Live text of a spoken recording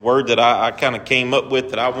word that I kind of came up with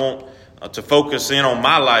that I want to focus in on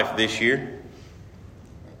my life this year.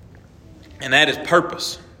 And that is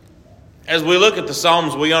purpose. As we look at the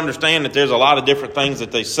Psalms, we understand that there's a lot of different things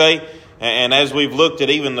that they say. And as we've looked at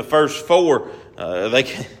even the first four, they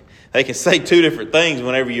can say two different things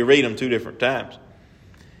whenever you read them two different times.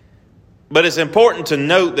 But it's important to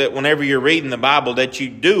note that whenever you're reading the Bible, that you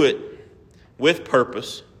do it with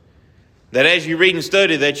purpose. That as you read and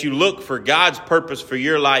study, that you look for God's purpose for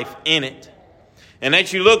your life in it. And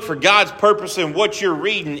that you look for God's purpose in what you're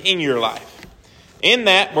reading in your life. In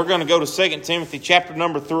that, we're going to go to 2 Timothy chapter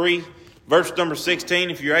number 3, verse number 16.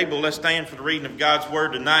 If you're able, let's stand for the reading of God's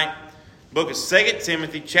Word tonight. Book of 2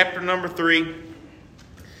 Timothy chapter number 3,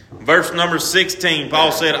 verse number 16.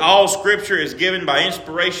 Paul said, all Scripture is given by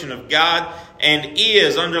inspiration of God and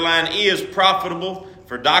is, underline, is profitable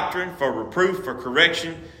for doctrine, for reproof, for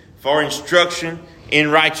correction, for instruction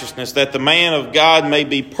in righteousness, that the man of God may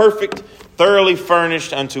be perfect, thoroughly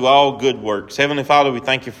furnished unto all good works. Heavenly Father, we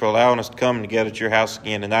thank you for allowing us to come together at your house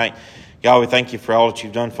again tonight. God, we thank you for all that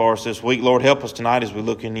you've done for us this week. Lord, help us tonight as we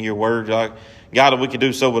look into your word. God, that we could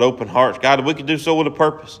do so with open hearts. God, that we could do so with a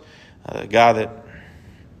purpose. God,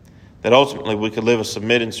 that ultimately we could live a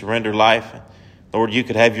submitted and surrendered life. Lord, you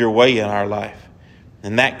could have your way in our life.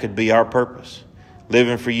 And that could be our purpose.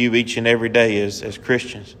 Living for you each and every day as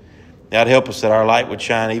Christians. God, help us that our light would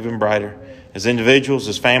shine even brighter as individuals,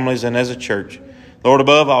 as families, and as a church. Lord,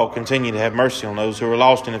 above all, continue to have mercy on those who are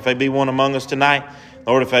lost. And if they be one among us tonight,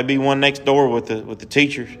 Lord, if they be one next door with the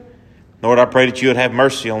teachers, Lord, I pray that you would have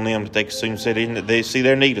mercy on them, that they could soon that they see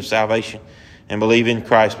their need of salvation and believe in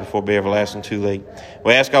Christ before it be everlasting too late.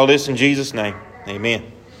 We ask all this in Jesus' name.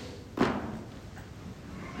 Amen.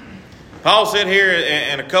 Paul said here,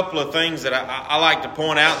 and a couple of things that I like to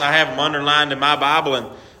point out, and I have them underlined in my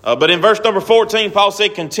Bible. But in verse number 14, Paul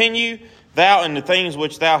said, continue thou in the things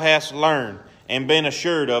which thou hast learned and been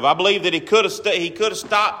assured of. I believe that he could have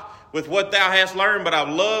stopped with what thou hast learned, but I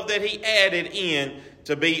love that he added in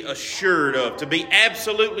to be assured of, to be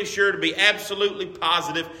absolutely sure, to be absolutely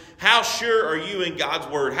positive. How sure are you in God's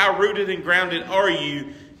Word? How rooted and grounded are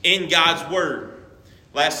you in God's Word?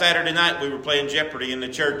 Last Saturday night we were playing Jeopardy in the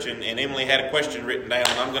church, and Emily had a question written down,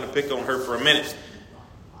 and I'm going to pick on her for a minute.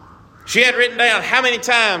 She had written down, how many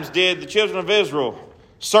times did the children of Israel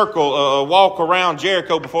walk around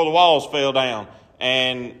Jericho before the walls fell down?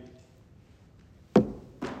 And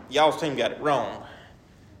y'all's team got it wrong.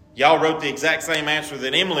 Y'all wrote the exact same answer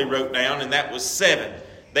that Emily wrote down, and that was 7.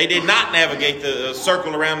 They did not navigate the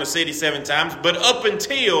circle around the city 7 times, but up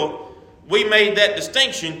until we made that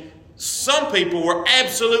distinction, some people were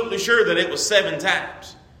absolutely sure that it was 7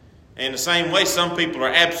 times. In the same way, some people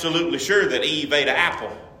are absolutely sure that Eve ate an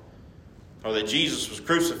apple, or that Jesus was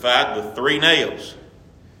crucified with 3 nails.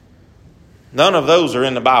 None of those are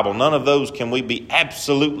in the Bible. None of those can we be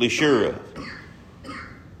absolutely sure of.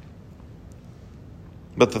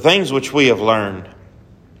 But the things which we have learned,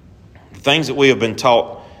 the things that we have been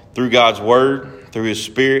taught through God's Word, through His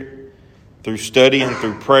Spirit, through study and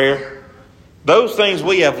through prayer, those things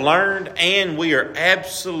we have learned and we are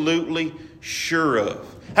absolutely sure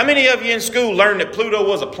of. How many of you in school learned that Pluto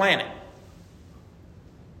was a planet?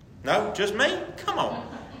 No, just me? Come on.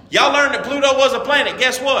 Y'all learned that Pluto was a planet.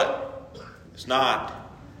 Guess what? It's not.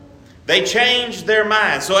 They changed their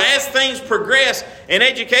minds. So as things progress in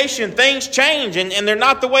education, things change, and they're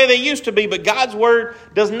not the way they used to be. But God's Word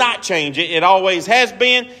does not change. It always has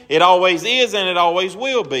been, it always is, and it always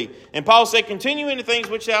will be. And Paul said, continue in the things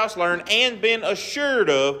which thou hast learned and been assured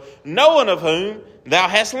of, knowing of whom thou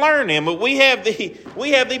hast learned them. But we have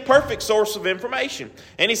the perfect source of information.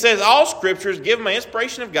 And he says, all Scripture is given by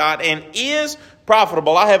inspiration of God and is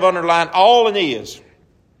profitable. I have underlined all and is.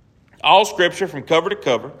 All Scripture from cover to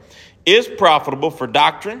cover is profitable for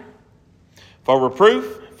doctrine, for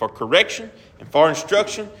reproof, for correction, and for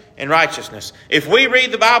instruction in righteousness. If we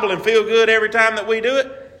read the Bible and feel good every time that we do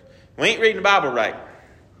it, we ain't reading the Bible right.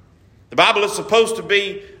 The Bible is supposed to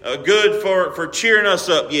be good for cheering us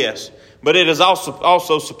up, yes. But it is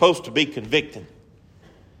also supposed to be convicting.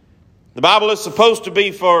 The Bible is supposed to be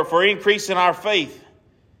for increasing our faith.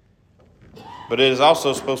 But it is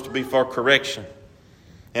also supposed to be for correction.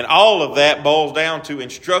 And all of that boils down to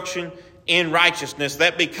instruction in righteousness.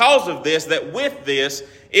 That because of this, that with this,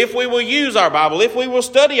 if we will use our Bible, if we will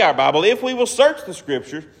study our Bible, if we will search the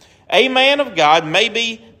Scriptures, a man of God may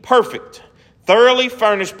be perfect. Thoroughly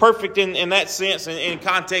furnished, perfect in that sense, in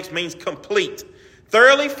context, means complete.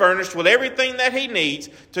 Thoroughly furnished with everything that he needs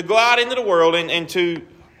to go out into the world and to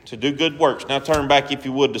do good works. Now turn back, if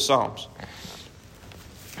you would, to Psalms.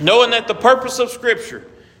 Knowing that the purpose of Scripture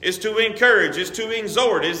is to encourage, is to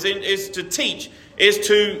exhort, is to teach, is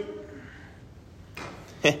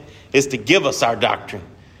to give us our doctrine.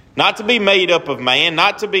 Not to be made up of man,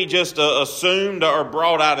 not to be just assumed or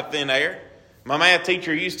brought out of thin air. My math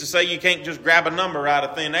teacher used to say you can't just grab a number out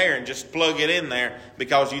of thin air and just plug it in there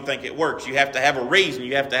because you think it works. You have to have a reason.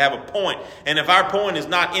 You have to have a point. And if our point is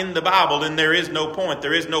not in the Bible, then there is no point.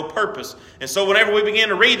 There is no purpose. And so whenever we begin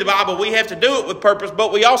to read the Bible, we have to do it with purpose,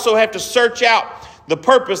 but we also have to search out the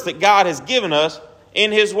purpose that God has given us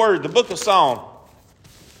in His Word. The book of Psalm,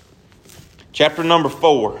 chapter number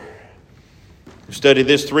 4. We studied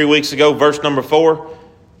this 3 weeks ago, verse number 4.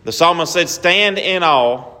 The psalmist said, "Stand in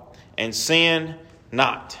awe and sin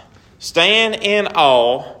not." Stand in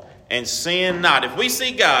awe and sin not. If we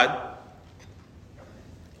see God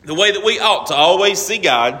the way that we ought to always see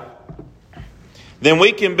God, then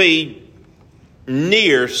we can be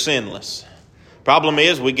near sinless. Problem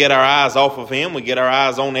is, we get our eyes off of Him. We get our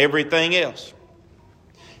eyes on everything else.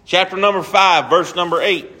 Chapter number 5, verse number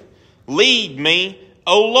 8. "Lead me,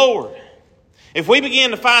 O Lord." If we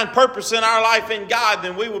begin to find purpose in our life in God,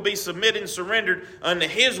 then we will be submitted and surrendered unto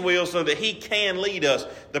His will so that He can lead us.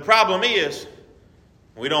 The problem is,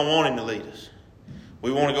 we don't want Him to lead us. We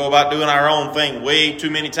want to go about doing our own thing way too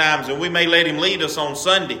many times. And we may let Him lead us on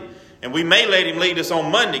Sunday. And we may let Him lead us on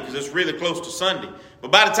Monday because it's really close to Sunday. But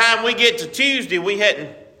by the time we get to Tuesday, we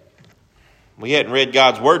hadn't read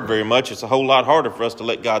God's Word very much. It's a whole lot harder for us to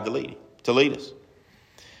let God lead us.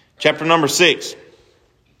 Chapter number 6.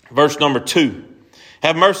 Verse number 2,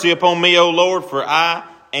 "Have mercy upon me, O Lord, for I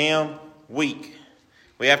am weak."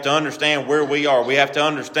 We have to understand where we are. We have to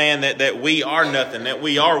understand that we are nothing, that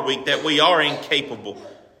we are weak, that we are incapable.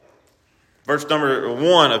 Verse number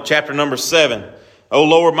 1 of chapter number 7, "O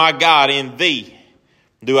Lord my God, in Thee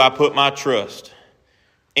do I put my trust."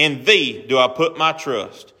 In Thee do I put my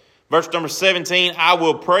trust. Verse number 17, "I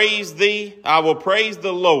will praise Thee, I will praise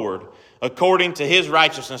the Lord according to His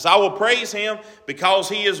righteousness." I will praise Him because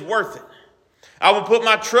He is worth it. I will put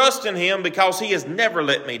my trust in Him because He has never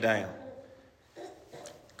let me down.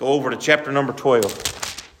 Go over to chapter number 12.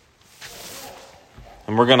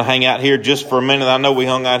 And we're going to hang out here just for a minute. I know we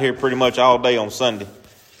hung out here pretty much all day on Sunday.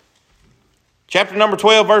 Chapter number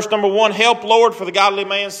 12, verse number 1, "Help, Lord, for the godly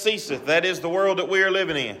man ceaseth." That is the world that we are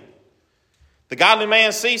living in. The godly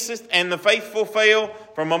man ceaseth, and the faithful fail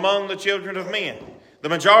from among the children of men. The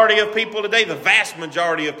majority of people today, the vast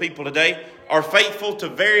majority of people today, are faithful to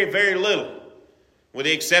very, very little. With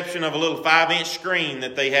the exception of a little 5-inch screen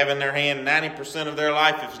that they have in their hand 90% of their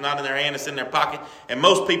life. If it's not in their hand, it's in their pocket. And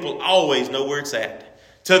most people always know where it's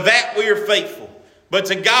at. To that we are faithful. But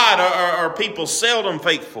to God are people seldom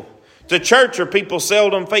faithful. To church are people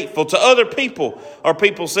seldom faithful. To other people are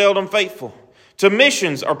people seldom faithful. To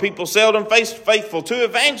missions are people seldom faithful. To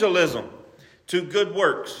evangelism, to good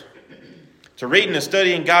works. To reading and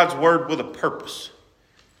studying God's Word with a purpose.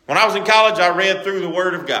 When I was in college, I read through the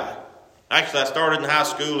Word of God. Actually, I started in high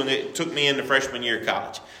school and it took me into freshman year of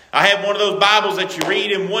college. I had one of those Bibles that you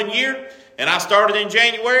read in 1 year, and I started in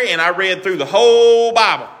January and I read through the whole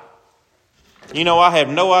Bible. You know, I have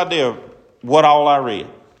no idea what all I read.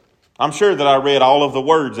 I'm sure that I read all of the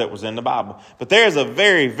words that was in the Bible. But there's a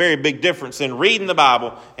very, very big difference in reading the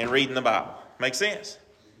Bible and reading the Bible. Make sense?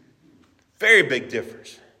 Very big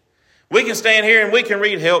difference. We can stand here and we can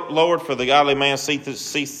read, "Help, Lord, for the godly man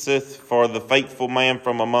ceaseth, for the faithful man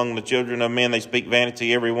from among the children of men. They speak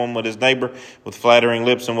vanity, every one with his neighbor. With flattering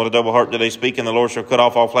lips and with a double heart do they speak. And the Lord shall cut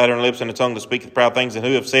off all flattering lips and the tongue that speaketh proud things. And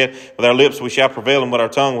who have said, with our lips we shall prevail, and with our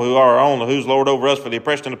tongue who are our own, who's Lord over us for the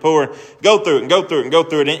oppression of the poor." Go through it and go through it and go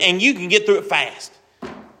through it. And you can get through it fast.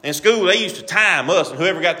 In school, they used to time us, and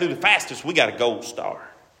whoever got through the fastest, we got a gold star.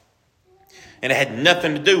 And it had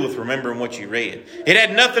nothing to do with remembering what you read. It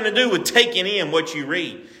had nothing to do with taking in what you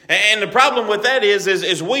read. And the problem with that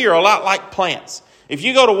is we are a lot like plants. If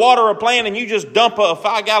you go to water a plant and you just dump a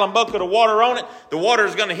 5-gallon bucket of water on it, the water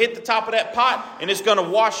is going to hit the top of that pot and it's going to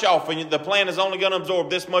wash off, and the plant is only going to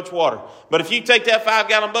absorb this much water. But if you take that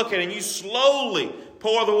 5-gallon bucket and you slowly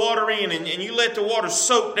pour the water in and you let the water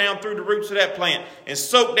soak down through the roots of that plant and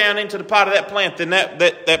soak down into the pot of that plant, then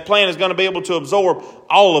that plant is going to be able to absorb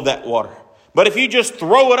all of that water. But if you just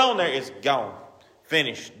throw it on there, it's gone.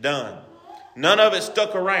 Finished. Done. None of it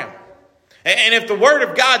stuck around. And if the Word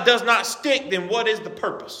of God does not stick, then what is the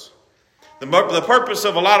purpose? The purpose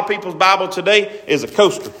of a lot of people's Bible today is a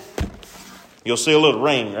coaster. You'll see a little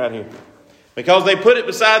ring right here. Because they put it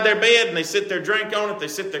beside their bed and they sit their drink on it, they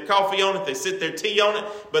sit their coffee on it, they sit their tea on it,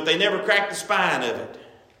 but they never crack the spine of it.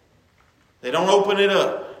 They don't open it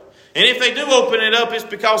up. And if they do open it up, it's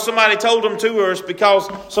because somebody told them to, or it's because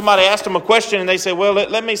somebody asked them a question and they say, "Well,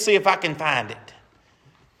 let me see if I can find it."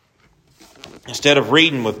 Instead of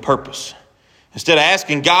reading with purpose. Instead of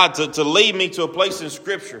asking God to lead me to a place in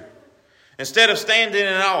Scripture. Instead of standing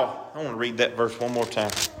in awe. I want to read that verse one more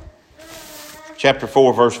time. Chapter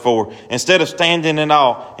 4, verse 4. Instead of standing in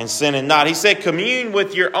awe and sinning not. He said, commune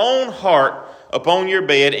with your own heart upon your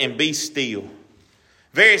bed and be still.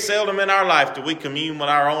 Very seldom in our life do we commune with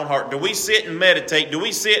our own heart. Do we sit and meditate? Do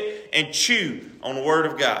we sit and chew on the Word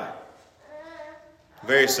of God?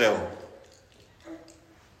 Very seldom.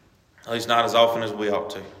 At least not as often as we ought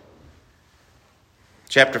to.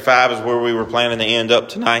 Chapter 5 is where we were planning to end up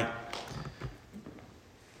tonight. It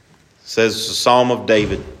says it's a Psalm of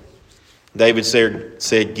David. David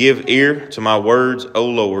said, give ear to my words, O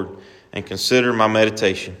Lord, and consider my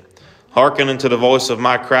meditation. Hearken unto the voice of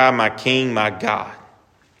my cry, my King, my God.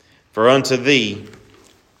 For unto thee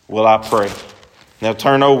will I pray. Now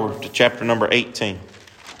turn over to chapter number 18.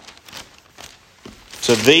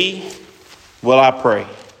 To thee will I pray,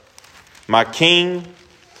 my King,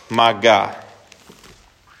 my God.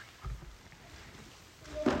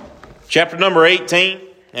 Chapter number 18,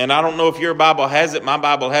 and I don't know if your Bible has it. My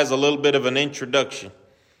Bible has a little bit of an introduction.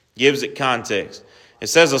 Gives it context. It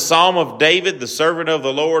says, a psalm of David, the servant of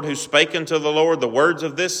the Lord, who spake unto the Lord the words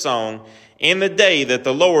of this song in the day that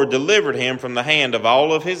the Lord delivered him from the hand of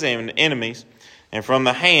all of his enemies and from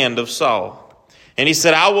the hand of Saul. And he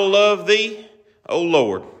said, I will love thee, O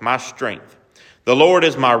Lord, my strength. The Lord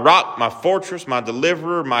is my rock, my fortress, my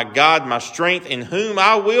deliverer, my God, my strength, in whom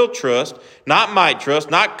I will trust, not might trust,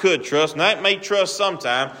 not could trust, not may trust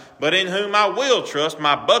sometime, but in whom I will trust,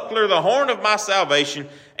 my buckler, the horn of my salvation,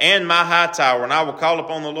 and my high tower. And I will call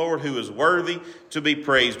upon the Lord who is worthy to be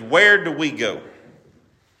praised. Where do we go?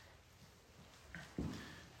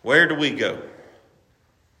 Where do we go?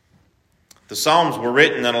 The Psalms were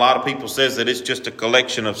written, and a lot of people says that it's just a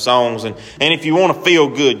collection of songs. And if you want to feel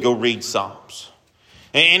good, go read Psalms.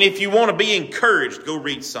 And if you want to be encouraged, go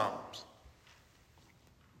read Psalms.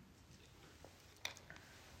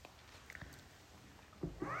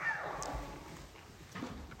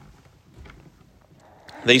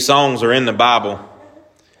 These songs are in the Bible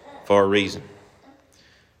for a reason.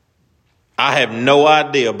 I have no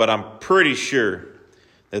idea, but I'm pretty sure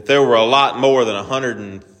that there were a lot more than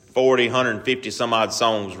 140, 150 some odd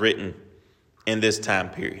songs written in this time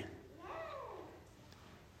period.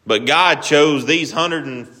 But God chose these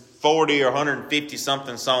 140 or 150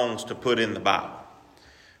 something songs to put in the Bible.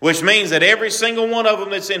 Which means that every single one of them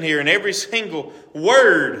that's in here and every single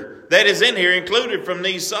word that is in here included from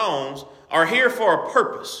these songs are here for a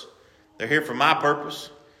purpose. They're here for my purpose.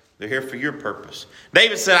 They're here for your purpose.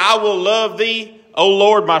 David said, I will love thee, O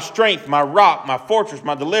Lord, my strength, my rock, my fortress,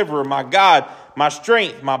 my deliverer, my God, my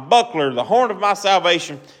strength, my buckler, the horn of my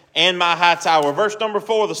salvation, and my high tower. Verse number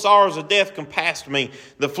 4, the sorrows of death compassed me.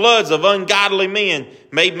 The floods of ungodly men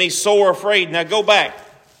made me sore afraid. Now go back.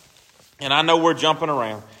 And I know we're jumping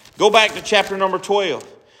around. Go back to chapter number 12.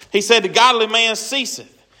 He said, the godly man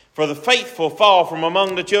ceaseth, for the faithful fall from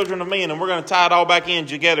among the children of men. And we're going to tie it all back in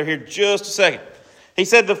together here just a second. He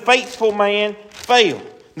said, the faithful man failed.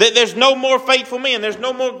 There's no more faithful men. There's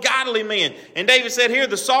no more godly men. And David said here,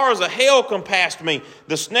 the sorrows of hell compassed me.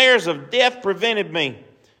 The snares of death prevented me.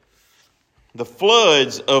 The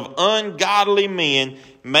floods of ungodly men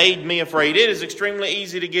made me afraid. It is extremely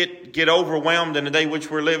easy to get overwhelmed in the day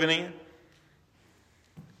which we're living in.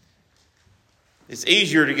 It's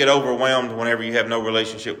easier to get overwhelmed whenever you have no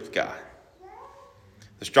relationship with God.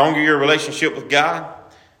 The stronger your relationship with God,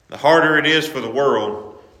 the harder it is for the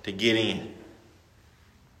world to get in.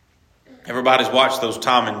 Everybody's watched those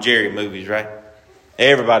Tom and Jerry movies, right?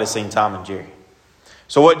 Everybody's seen Tom and Jerry.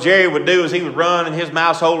 So what Jerry would do is he would run in his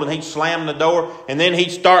mouse hole and he'd slam the door and then he'd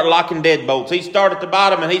start locking deadbolts. He'd start at the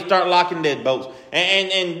bottom and he'd start locking deadbolts.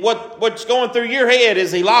 And what's going through your head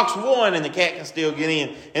is he locks one and the cat can still get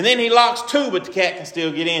in. And then he locks two but the cat can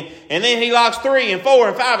still get in. And then he locks 3 and 4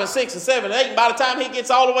 and 5 and 6 and 7 and 8. And by the time he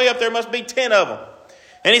gets all the way up, there must be 10 of them.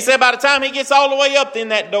 And he said by the time he gets all the way up, then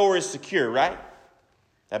that door is secure, right?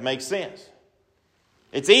 That makes sense.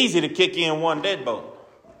 It's easy to kick in one deadbolt.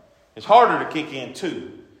 It's harder to kick in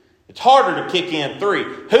 2. It's harder to kick in 3.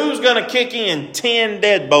 Who's going to kick in 10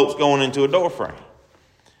 deadbolts going into a door frame?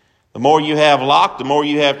 The more you have locked, the more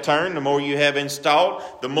you have turned, the more you have installed,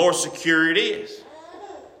 the more secure it is.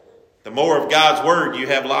 The more of God's Word you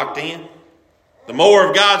have locked in, the more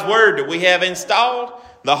of God's Word that we have installed,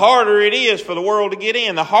 the harder it is for the world to get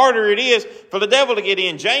in. The harder it is for the devil to get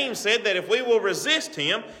in. James said that if we will resist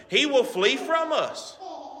him, he will flee from us.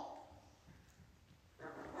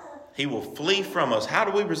 He will flee from us. How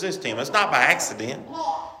do we resist him? It's not by accident.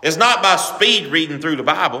 It's not by speed reading through the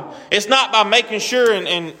Bible. It's not by making sure.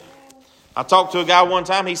 And I talked to a guy one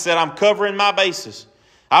time. He said, I'm covering my bases.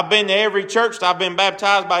 I've been to every church. I've been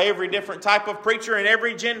baptized by every different type of preacher and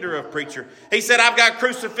every gender of preacher. He said, I've got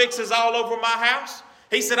crucifixes all over my house.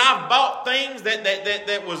 He said, I've bought things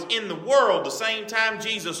that was in the world the same time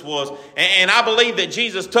Jesus was. And I believe that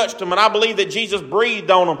Jesus touched them. And I believe that Jesus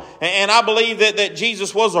breathed on them. And I believe that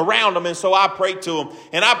Jesus was around them. And so I prayed to him.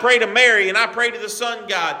 And I pray to Mary. And I pray to the sun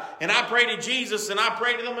God. And I pray to Jesus. And I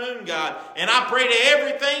pray to the moon God. And I pray to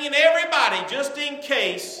everything and everybody just in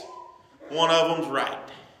case one of them's right.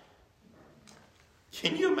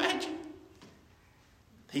 Can you imagine?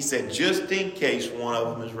 He said, just in case one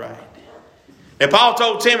of them is right. Now, Paul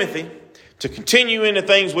told Timothy to continue in the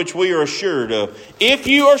things which we are assured of. If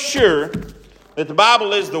you are sure that the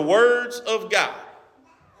Bible is the words of God,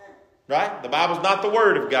 right? The Bible is not the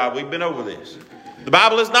Word of God. We've been over this. The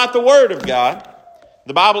Bible is not the Word of God.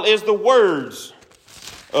 The Bible is the words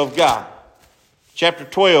of God. Chapter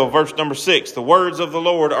 12, verse number 6. The words of the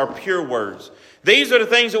Lord are pure words. These are the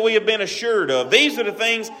things that we have been assured of. These are the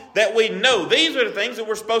things that we know. These are the things that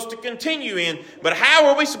we're supposed to continue in. But how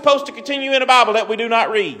are we supposed to continue in a Bible that we do not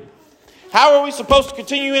read? How are we supposed to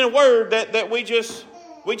continue in a word that we just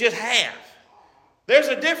have? There's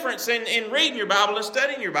a difference in reading your Bible and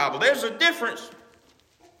studying your Bible. There's a difference.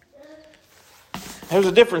 There's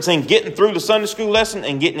a difference in getting through the Sunday school lesson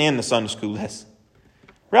and getting in the Sunday school lesson.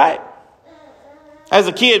 Right? As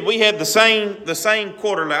a kid, we had the same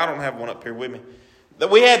quarterly. I don't have one up here with me. That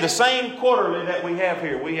we had the same quarterly that we have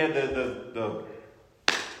here. We had the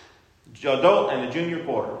adult and the junior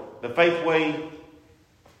quarter. The Faithway,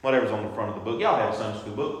 whatever's on the front of the book. Y'all have a Sunday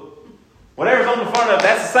school book. Whatever's on the front of it,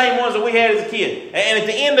 that's the same ones that we had as a kid. And at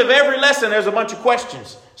the end of every lesson, there's a bunch of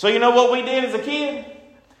questions. So you know what we did as a kid?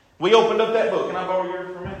 We opened up that book. Can I borrow yours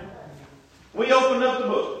for a minute? We opened up the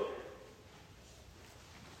book.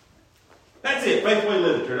 That's it, Faithway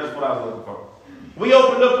literature. That's what I was looking for. We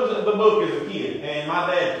opened up the book as a kid, and my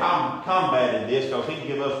dad combated this because he'd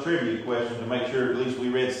give us trivia questions to make sure at least we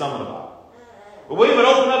read some of the Bible. But we would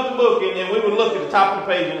open up the book, and we would look at the top of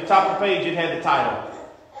the page, and at the top of the page it had the title.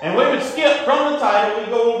 And we would skip from the title, we'd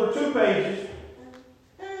go over 2 pages,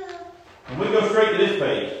 and we'd go straight to this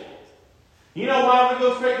page. You know why we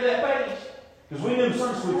go straight to that page? Because we knew the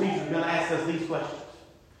Sunday school teacher was going to ask us these questions.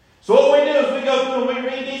 So what we do is we go through and we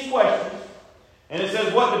read these questions. And it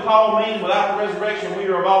says, what did Paul mean? Without the resurrection, we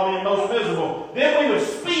are of all men most miserable. Then we would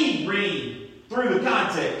speed read through the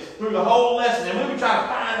context, through the whole lesson, and we would try to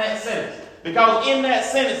find that sentence. Because in that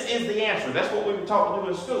sentence is the answer. That's what we were taught to do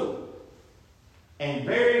in school. And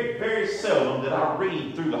very, very seldom did I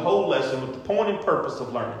read through the whole lesson with the point and purpose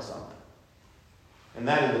of learning something. And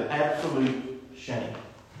that is an absolute shame.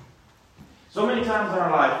 So many times in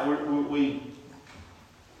our life,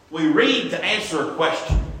 we read to answer a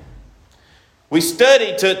question. We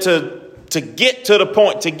study to get to the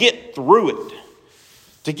point, to get through it,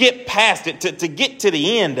 to get past it, to get to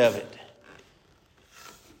the end of it.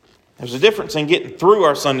 There's a difference in getting through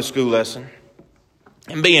our Sunday school lesson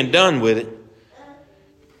and being done with it.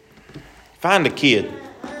 Find a kid.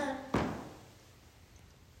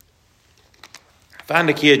 Find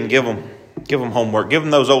a kid and give them homework. Give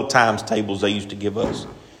them those old times tables they used to give us.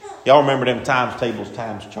 Y'all remember them times tables,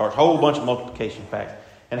 times charts, whole bunch of multiplication facts.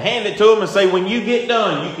 And hand it to them and say, when you get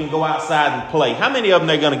done, you can go outside and play. How many of them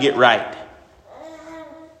they're going to get right?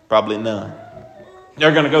 Probably none.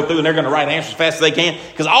 They're going to go through and they're going to write answers as fast as they can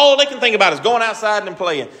because all they can think about is going outside and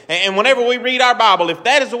playing. And whenever we read our Bible, if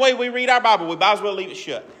that is the way we read our Bible, we might as well leave it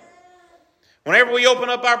shut. Whenever we open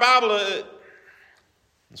up our Bible,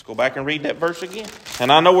 let's go back and read that verse again. And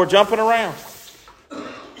I know we're jumping around.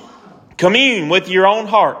 Commune with your own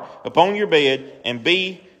heart upon your bed and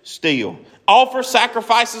be still. Offer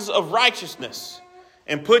sacrifices of righteousness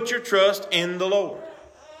and put your trust in the Lord.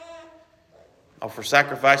 Offer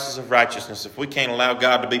sacrifices of righteousness. If we can't allow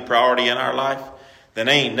God to be priority in our life, then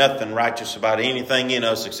ain't nothing righteous about anything in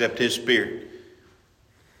us except His Spirit.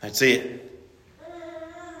 That's it.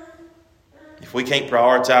 If we can't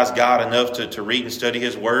prioritize God enough to read and study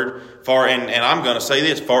His Word and I'm going to say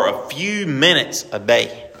this, for a few minutes a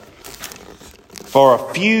day. For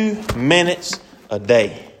a few minutes a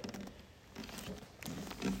day.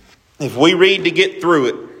 If we read to get through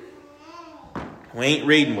it, we ain't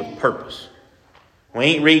reading with purpose. We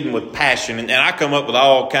ain't reading with passion. And I come up with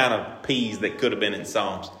all kind of P's that could have been in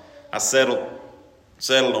Psalms. I settled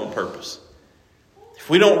on purpose. If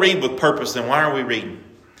we don't read with purpose, then why are we reading?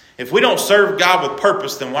 If we don't serve God with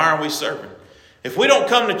purpose, then why are we serving? If we don't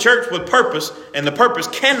come to church with purpose, and the purpose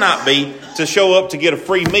cannot be to show up to get a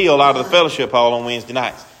free meal out of the fellowship hall on Wednesday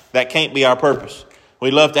nights. That can't be our purpose.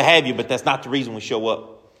 We'd love to have you, but that's not the reason we show up.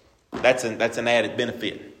 That's an added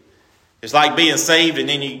benefit. It's like being saved and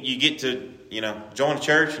then you get to join a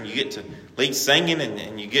church and you get to lead singing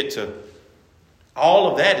and you get to,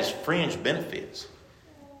 all of that is fringe benefits.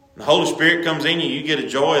 The Holy Spirit comes in you, you get a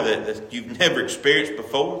joy that you've never experienced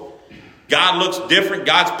before. God looks different.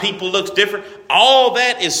 God's people looks different. All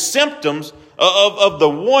that is symptoms of the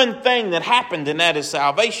one thing that happened, and that is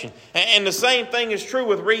salvation. And the same thing is true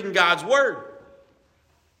with reading God's Word.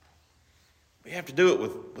 We have to do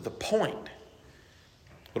it with a point,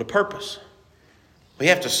 with a purpose. We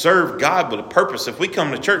have to serve God with a purpose. If we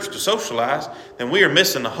come to church to socialize, then we are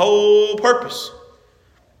missing the whole purpose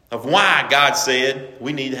of why God said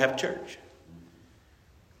we need to have church.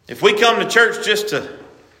 If we come to church just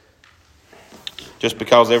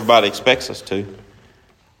because everybody expects us to,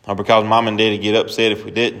 or because mom and daddy get upset if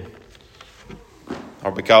we didn't,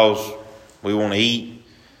 or because we want to eat,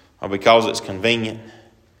 or because it's convenient.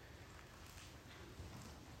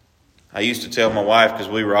 I used to tell my wife, because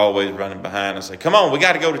we were always running behind, I say, come on, we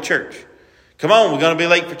got to go to church. Come on, we're going to be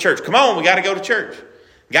late for church. Come on, we got to go to church.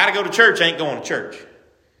 Got to go to church, ain't going to church.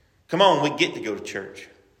 Come on, we get to go to church.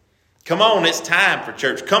 Come on, it's time for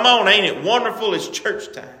church. Come on, ain't it wonderful? It's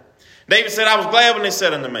church time. David said, I was glad when they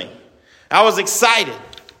said unto me. I was excited.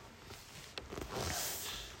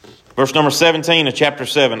 Verse number 17 of chapter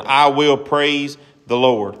 7. I will praise the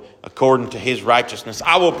Lord according to his righteousness.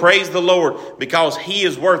 I will praise the Lord because he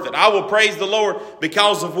is worth it. I will praise the Lord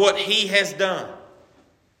because of what he has done.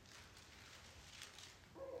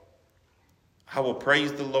 I will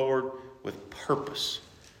praise the Lord with purpose.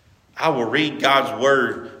 I will read God's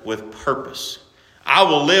word with purpose. I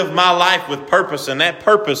will live my life with purpose, and that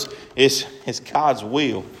purpose is God's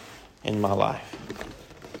will in my life.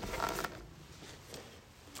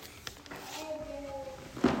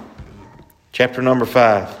 Chapter number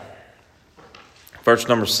 5, verse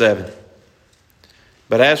number 7.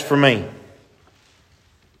 But as for me,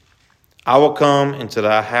 I will come into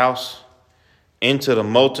thy house, into the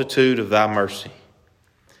multitude of thy mercy,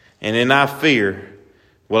 and in thy fear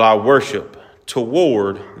will I worship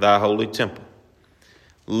toward thy holy temple.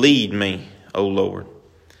 Lead me, O Lord,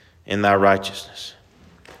 in thy righteousness.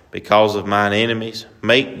 Because of mine enemies,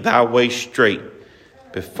 make thy way straight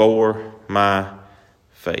before my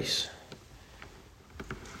face.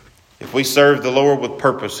 If we serve the Lord with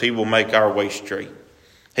purpose, he will make our way straight.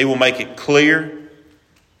 He will make it clear.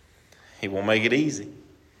 He will make it easy.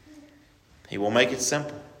 He will make it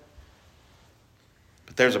simple.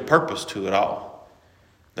 But there's a purpose to it all.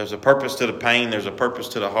 There's a purpose to the pain. There's a purpose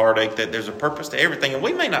to the heartache. There's a purpose to everything. And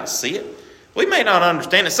we may not see it. We may not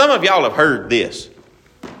understand it. Some of y'all have heard this.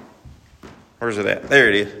 Where's it at? There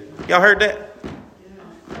it is. Y'all heard that?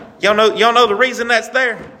 Y'all know the reason that's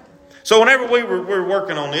there? So whenever we were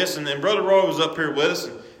working on this, and then Brother Roy was up here with us,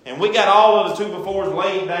 and we got all of the 2x4s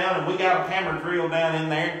laid down, and we got a hammer drill down in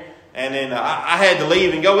there, and then I had to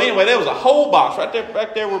leave and go. Anyway, there was a whole box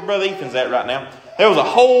right there where Brother Ethan's at right now. There was a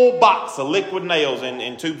whole box of liquid nails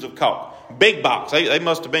in tubes of caulk. Big box. They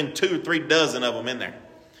must have been 2 or 3 dozen of them in there.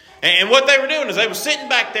 And what they were doing is they were sitting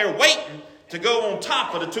back there waiting to go on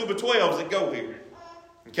top of the 2x12s that go here.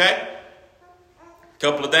 Okay? A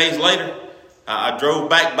couple of days later, I drove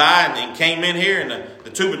back by and came in here, and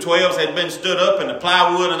the 2x12s had been stood up and the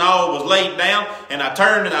plywood and all was laid down. And I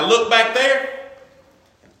turned and I looked back there,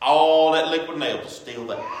 and all that liquid nail was still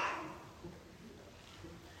there.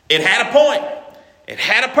 It had a point. It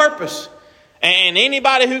had a purpose. And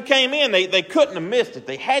anybody who came in, they couldn't have missed it.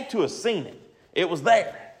 They had to have seen it. It was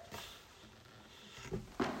there.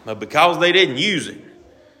 But because they didn't use it,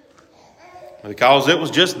 because it was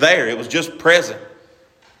just there, it was just present.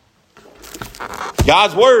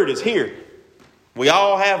 God's word is here. We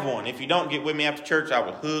all have one. If you don't get with me after church, I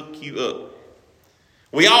will hook you up.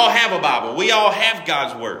 We all have a Bible. We all have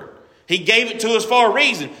God's word. He gave it to us for a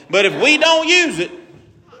reason. But if we don't use it,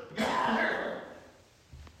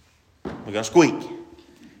 we're going to squeak.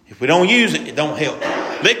 If we don't use it, it don't help.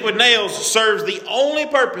 Liquid nails serves the only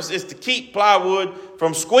purpose is to keep plywood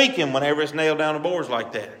from squeaking whenever it's nailed down the boards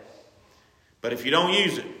like that. But if you don't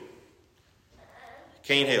use it, it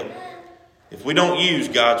can't help. If we don't use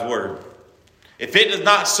God's word, if it does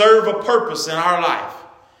not serve a purpose in our life,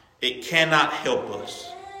 it cannot help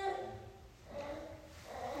us.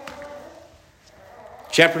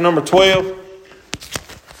 Chapter number 12,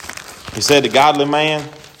 he said, the godly man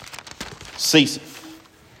ceaseth.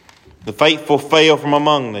 The faithful fail from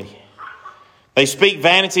among thee. They speak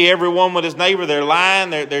vanity, everyone with his neighbor. They're lying,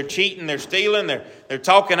 they're cheating, they're stealing, they're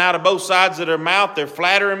talking out of both sides of their mouth. They're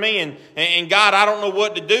flattering me. And God, I don't know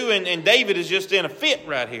what to do. And David is just in a fit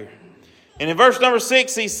right here. And in verse number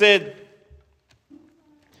 6, he said,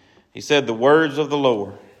 the words of the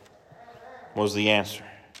Lord was the answer.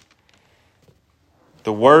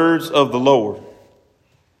 The words of the Lord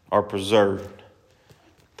are preserved.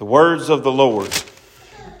 The words of the Lord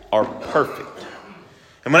are perfect.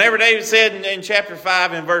 And whenever David said in chapter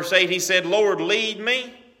 5 and verse 8, he said, Lord, lead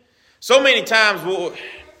me. So many times,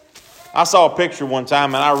 I saw a picture one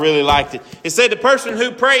time and I really liked it. It said the person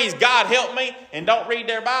who prays, God help me, and don't read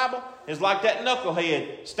their Bible is like that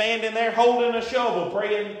knucklehead standing there holding a shovel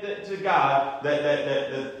praying to God that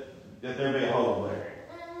there be a hole there.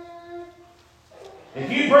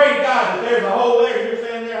 If you pray to God that there's a hole there and you're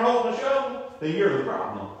standing there holding a shovel, then you're the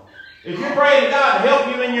problem. If you're praying to God to help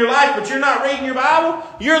you in your life, but you're not reading your Bible,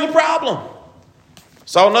 you're the problem.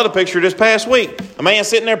 Saw another picture this past week. A man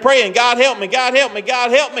sitting there praying, God help me, God help me, God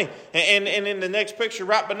help me. And in the next picture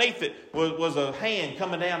right beneath it was a hand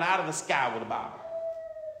coming down out of the sky with a Bible.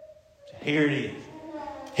 Here it is.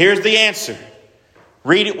 Here's the answer.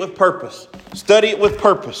 Read it with purpose. Study it with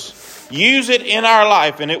purpose. Use it in our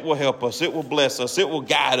life and it will help us. It will bless us. It will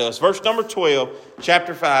guide us. Verse number 12,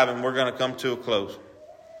 chapter 5, and we're going to come to a close.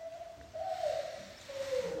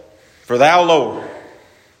 For thou, Lord,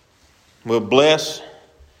 will bless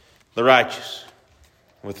the righteous.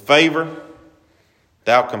 With favor,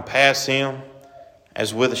 thou compass him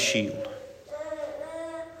as with a shield.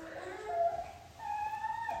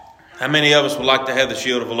 How many of us would like to have the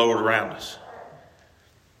shield of the Lord around us?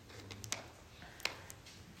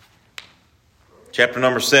 Chapter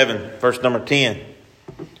number 7, verse number 10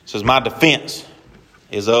 says, my defense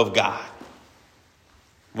is of God.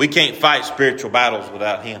 We can't fight spiritual battles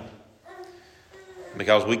without Him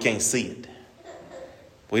because we can't see it.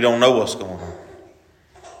 We don't know what's going on.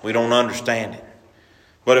 We don't understand it.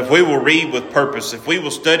 But if we will read with purpose, if we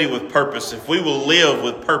will study with purpose, if we will live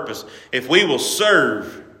with purpose, if we will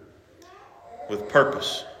serve with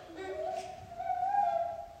purpose.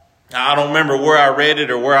 Now, I don't remember where I read it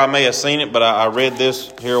or where I may have seen it, but I read this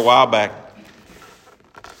here a while back.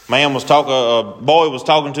 A boy was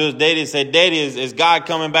talking to his daddy and said, Daddy, is God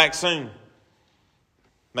coming back soon?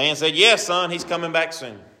 Man said, yes, son, He's coming back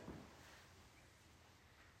soon.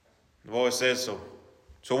 The boy said, so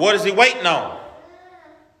what is He waiting on?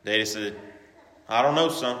 Daddy said, I don't know,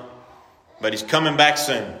 son, but He's coming back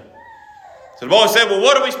soon. So the boy said, well,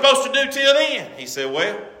 what are we supposed to do till then? He said,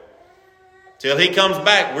 well, till He comes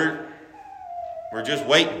back, we're just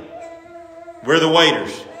waiting. We're the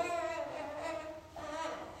waiters.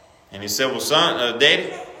 And he said, well, son,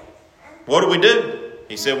 Daddy, what do?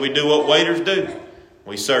 He said, we do what waiters do.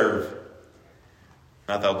 We serve.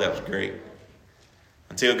 I thought that was great.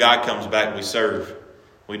 Until God comes back, we serve.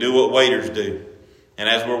 We do what waiters do. And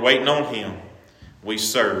as we're waiting on Him, we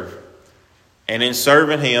serve. And in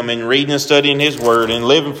serving Him and reading and studying His Word and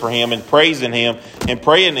living for Him and praising Him and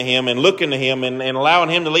praying to Him and looking to Him and allowing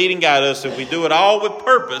Him to lead and guide us, if we do it all with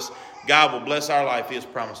purpose, God will bless our life. He has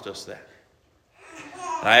promised us that.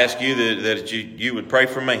 And I ask you that you would pray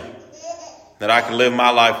for me, that I could live my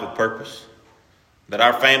life with purpose, that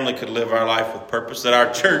our family could live our life with purpose, that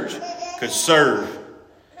our church could serve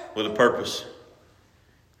with a purpose,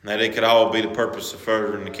 and that it could all be the purpose of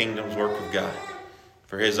furthering the kingdom's work of God,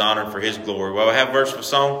 for His honor and for His glory. Well, we have a verse of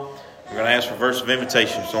song. We're going to ask for a verse of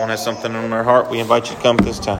invitation. If someone has something on their heart, we invite you to come at this time.